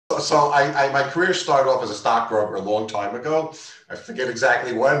So my career started off as a stockbroker a long time ago. I forget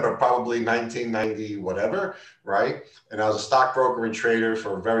exactly when, but probably 1990, whatever, right? And I was a stockbroker and trader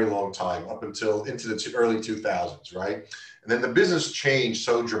for a very long time, up until into the early 2000s, right? And then the business changed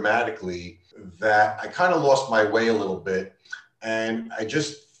so dramatically that I kind of lost my way a little bit. And I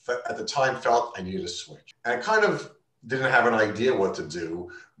just, at the time, felt I needed a switch. And I kind of didn't have an idea what to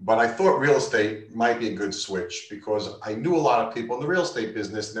do, but I thought real estate might be a good switch because I knew a lot of people in the real estate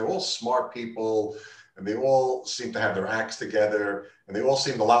business, and they're all smart people, and they all seemed to have their acts together, and they all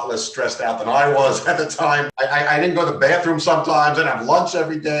seemed a lot less stressed out than I was at the time. I didn't go to the bathroom sometimes. I didn't have lunch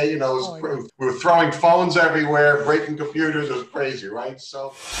every day. You know, we were throwing phones everywhere, breaking computers. It was crazy, right?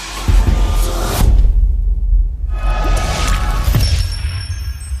 So.